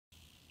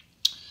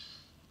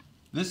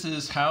This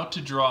is how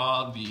to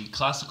draw the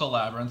classical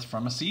labyrinth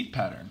from a seed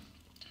pattern.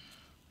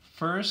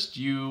 First,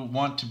 you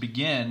want to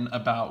begin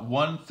about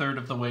 1/3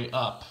 of the way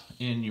up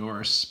in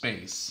your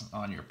space,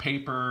 on your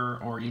paper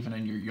or even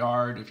in your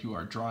yard if you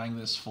are drawing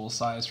this full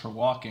size for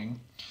walking.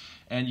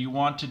 And you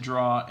want to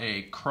draw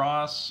a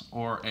cross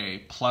or a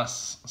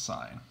plus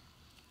sign.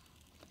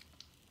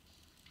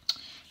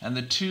 And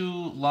the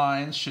two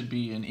lines should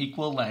be in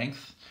equal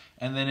length.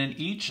 And then in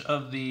each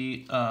of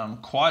the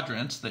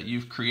quadrants that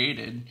you've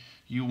created,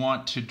 you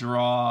want to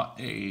draw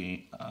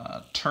a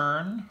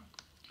turn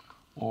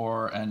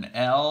or an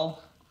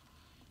L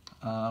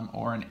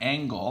or an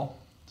angle.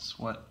 That's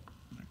what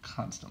they're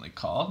constantly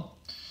called.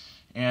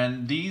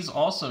 And these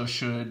also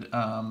should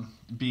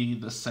be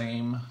the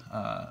same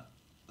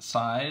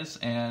size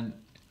and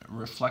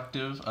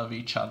reflective of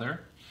each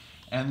other.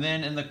 And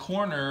then in the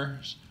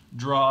corners,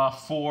 draw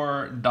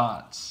 4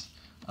 dots,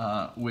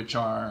 which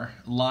are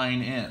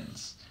line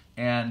ends.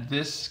 And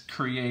this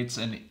creates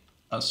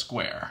a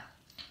square.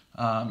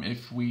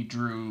 If we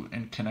drew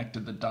and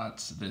connected the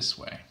dots this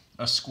way,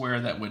 a square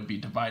that would be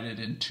divided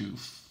into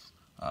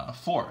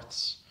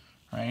fourths,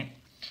 right?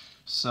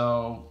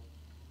 So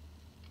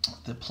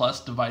the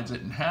plus divides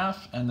it in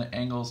half, and the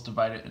angles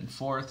divide it in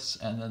fourths,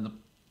 and then the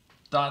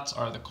dots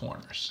are the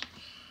corners.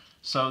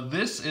 So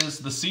this is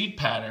the seed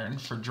pattern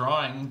for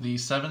drawing the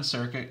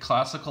 7-circuit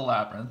classical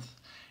labyrinth.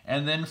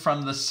 And then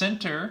from the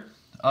center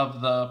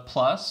of the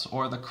plus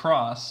or the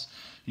cross,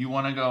 you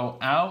want to go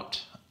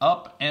out,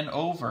 up, and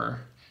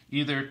over,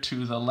 either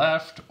to the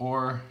left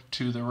or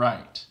to the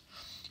right.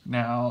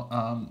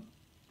 Now,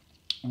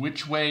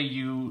 which way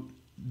you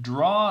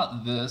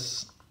draw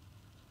this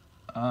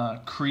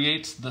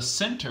creates the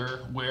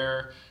center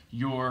where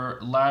your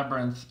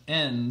labyrinth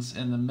ends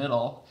in the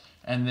middle,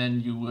 and then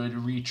you would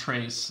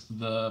retrace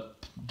the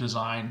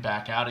design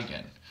back out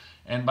again.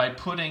 And by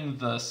putting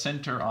the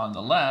center on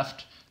the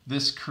left,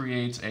 this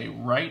creates a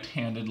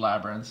right-handed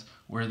labyrinth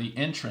where the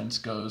entrance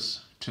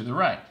goes to the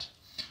right.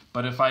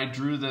 But if I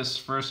drew this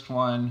first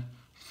one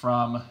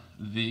from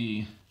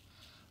the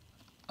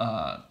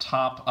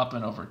top up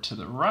and over to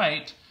the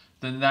right,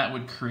 then that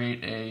would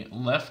create a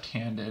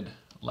left-handed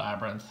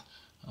labyrinth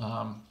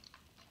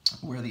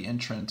where the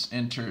entrance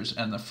enters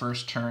and the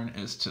first turn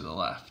is to the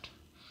left.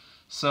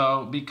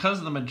 So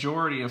because the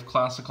majority of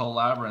classical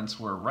labyrinths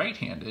were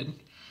right-handed,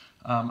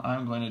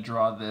 I'm going to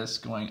draw this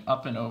going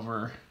up and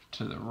over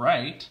to the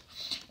right.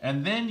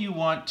 And then you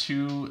want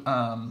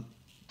to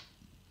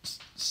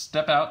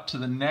step out to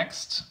the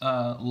next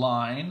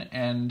line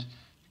and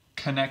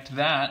connect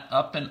that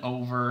up and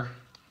over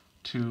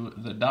to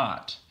the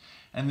dot.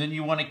 And then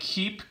you want to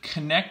keep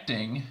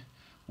connecting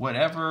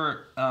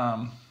whatever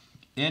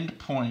end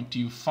point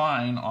you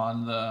find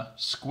on the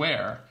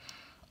square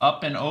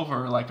up and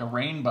over like a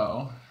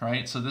rainbow,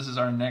 right? So this is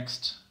our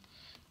next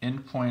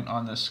end point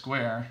on the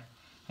square.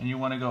 And you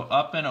want to go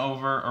up and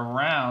over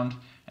around,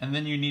 and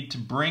then you need to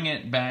bring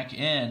it back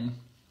in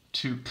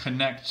to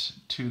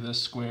connect to the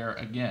square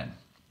again.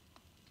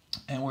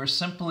 And we're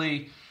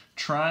simply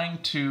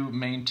trying to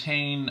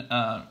maintain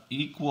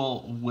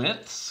equal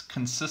widths,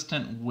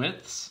 consistent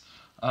widths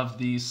of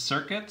these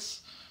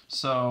circuits.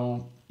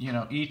 So, you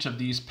know, each of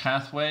these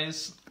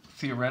pathways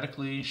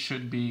theoretically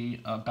should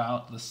be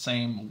about the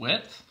same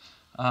width,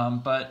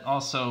 but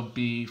also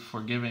be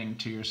forgiving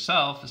to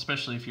yourself,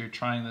 especially if you're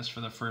trying this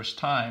for the first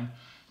time,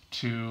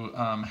 to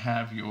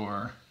have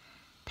your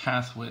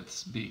path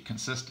widths be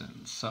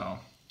consistent. So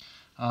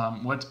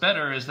what's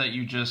better is that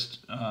you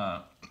just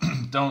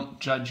don't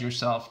judge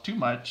yourself too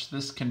much.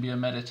 This can be a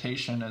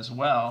meditation as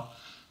well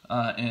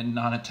in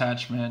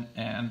non-attachment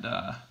and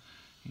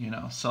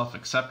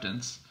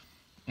self-acceptance.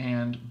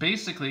 And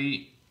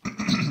basically,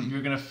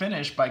 you're going to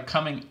finish by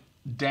coming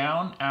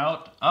down,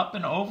 out, up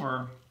and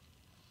over,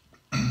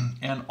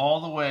 and all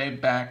the way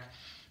back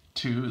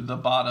to the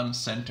bottom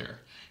center.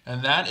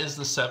 And that is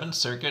the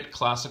 7-circuit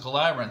classical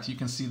labyrinth. You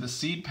can see the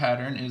seed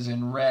pattern is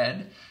in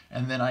red,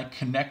 and then I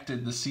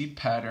connected the seed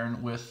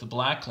pattern with the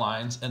black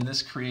lines, and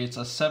this creates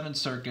a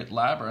 7-circuit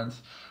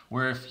labyrinth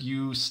where if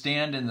you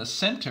stand in the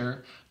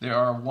center, there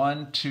are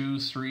 1, 2,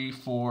 3,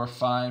 4,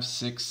 5,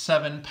 6,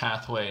 7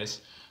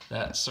 pathways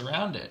that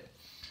surround it.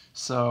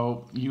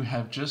 So you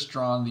have just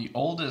drawn the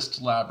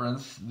oldest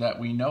labyrinth that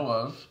we know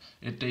of.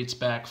 It dates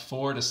back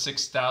 4,000 to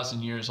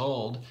 6,000 years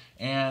old,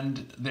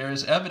 and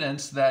there's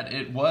evidence that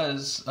it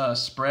was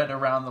spread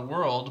around the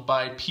world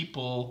by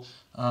people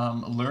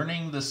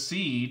learning the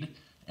seed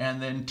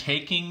and then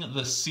taking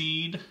the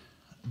seed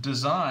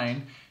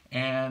design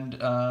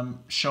and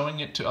showing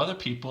it to other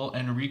people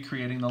and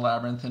recreating the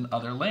labyrinth in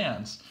other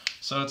lands.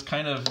 So it's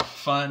kind of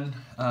fun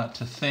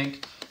to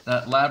think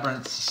that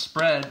labyrinths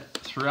spread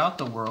throughout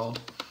the world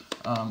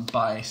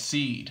by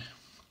seed.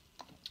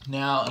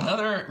 Now,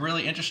 another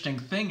really interesting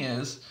thing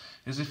is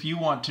if you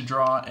want to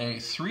draw a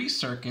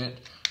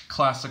 3-circuit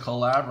classical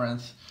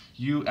labyrinth,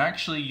 you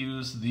actually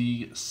use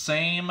the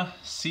same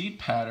seed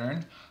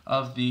pattern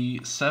of the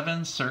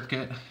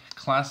 7-circuit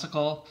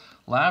classical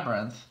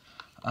labyrinth,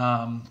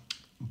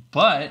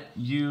 but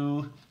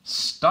you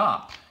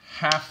stop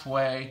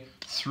halfway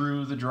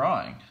through the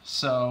drawing.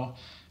 So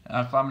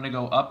if I'm going to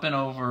go up and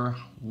over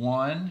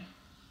 1,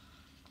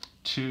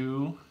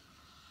 2,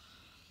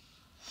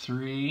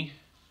 3,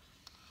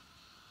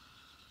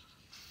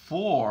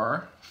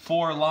 4,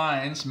 4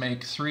 lines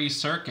make 3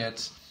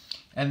 circuits,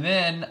 and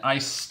then I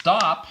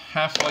stop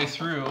halfway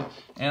through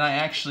and I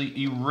actually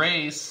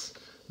erase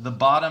the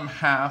bottom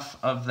half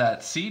of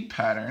that seed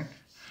pattern,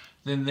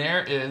 then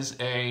there is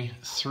a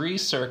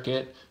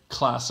 3-circuit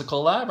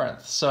classical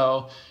labyrinth.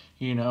 So,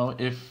 you know,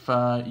 if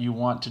you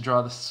want to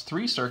draw this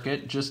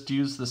 3-circuit, just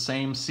use the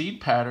same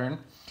seed pattern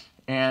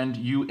and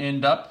you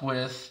end up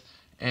with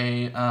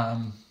a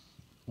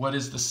what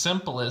is the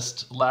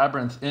simplest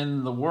labyrinth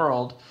in the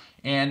world,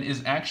 and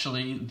is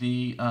actually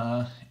the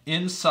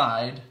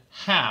inside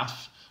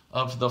half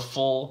of the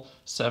full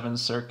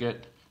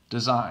 7-circuit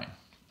design.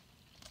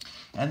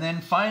 And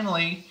then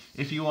finally,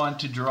 if you want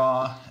to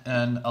draw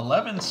an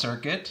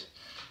 11-circuit,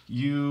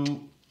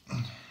 you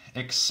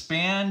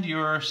expand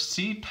your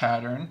seed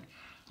pattern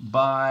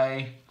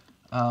by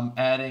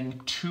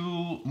adding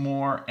 2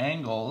 more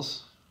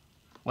angles.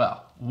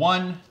 Well,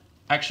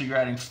 actually you're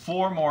adding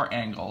 4 more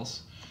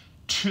angles,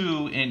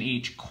 2 in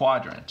each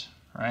quadrant,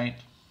 right?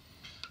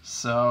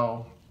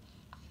 So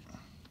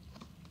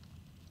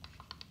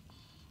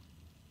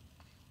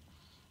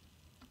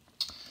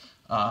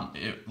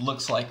it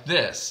looks like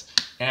this.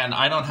 And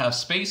I don't have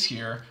space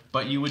here,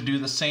 but you would do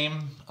the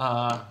same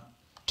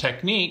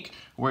technique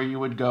where you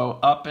would go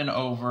up and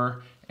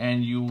over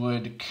and you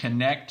would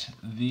connect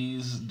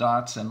these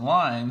dots and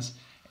lines,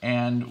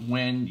 and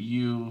when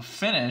you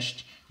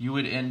finished, you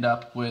would end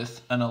up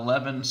with an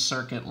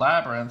 11-circuit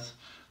labyrinth,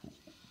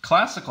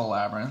 classical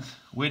labyrinth,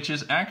 which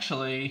is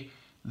actually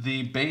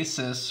the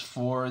basis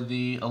for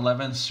the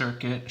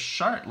 11-circuit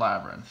Chart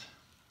labyrinth.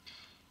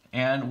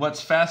 And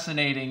what's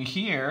fascinating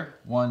here,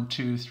 1,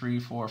 2, 3,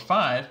 4,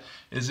 5,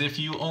 is if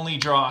you only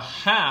draw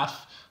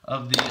half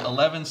of the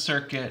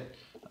 11-circuit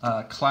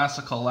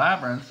classical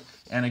labyrinth,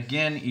 and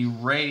again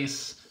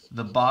erase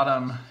the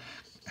bottom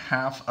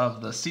half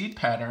of the seed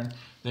pattern,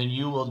 then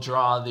you will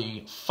draw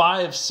the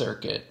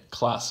 5-circuit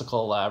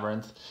classical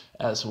labyrinth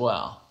as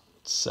well.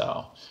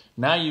 So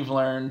now you've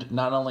learned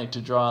not only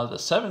to draw the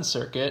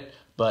 7-circuit,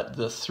 but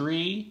the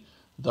 3,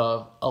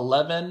 the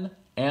 11,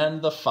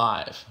 and the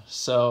 5.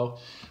 So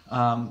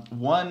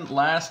one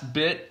last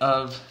bit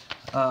of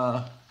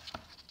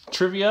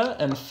trivia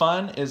and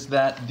fun is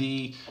that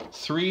the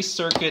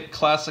 3-circuit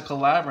classical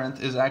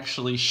labyrinth is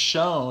actually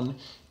shown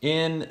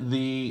in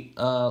the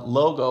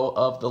logo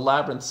of the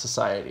Labyrinth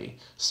Society.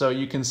 So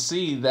you can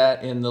see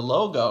that in the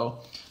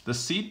logo, the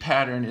seed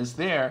pattern is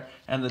there,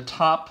 and the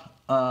top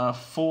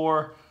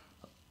 4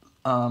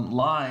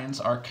 lines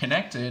are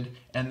connected,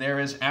 and there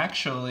is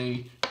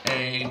actually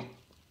a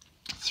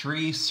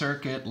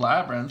 3-circuit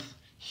labyrinth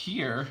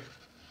here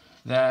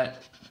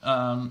that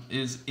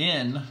is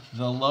in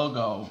the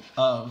logo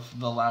of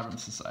the Labyrinth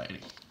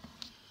Society.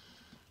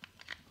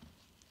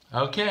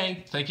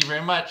 Okay, thank you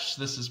very much.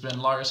 This has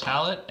been Lars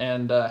Howlett,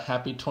 and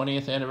happy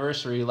 20th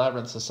anniversary,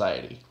 Labyrinth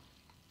Society.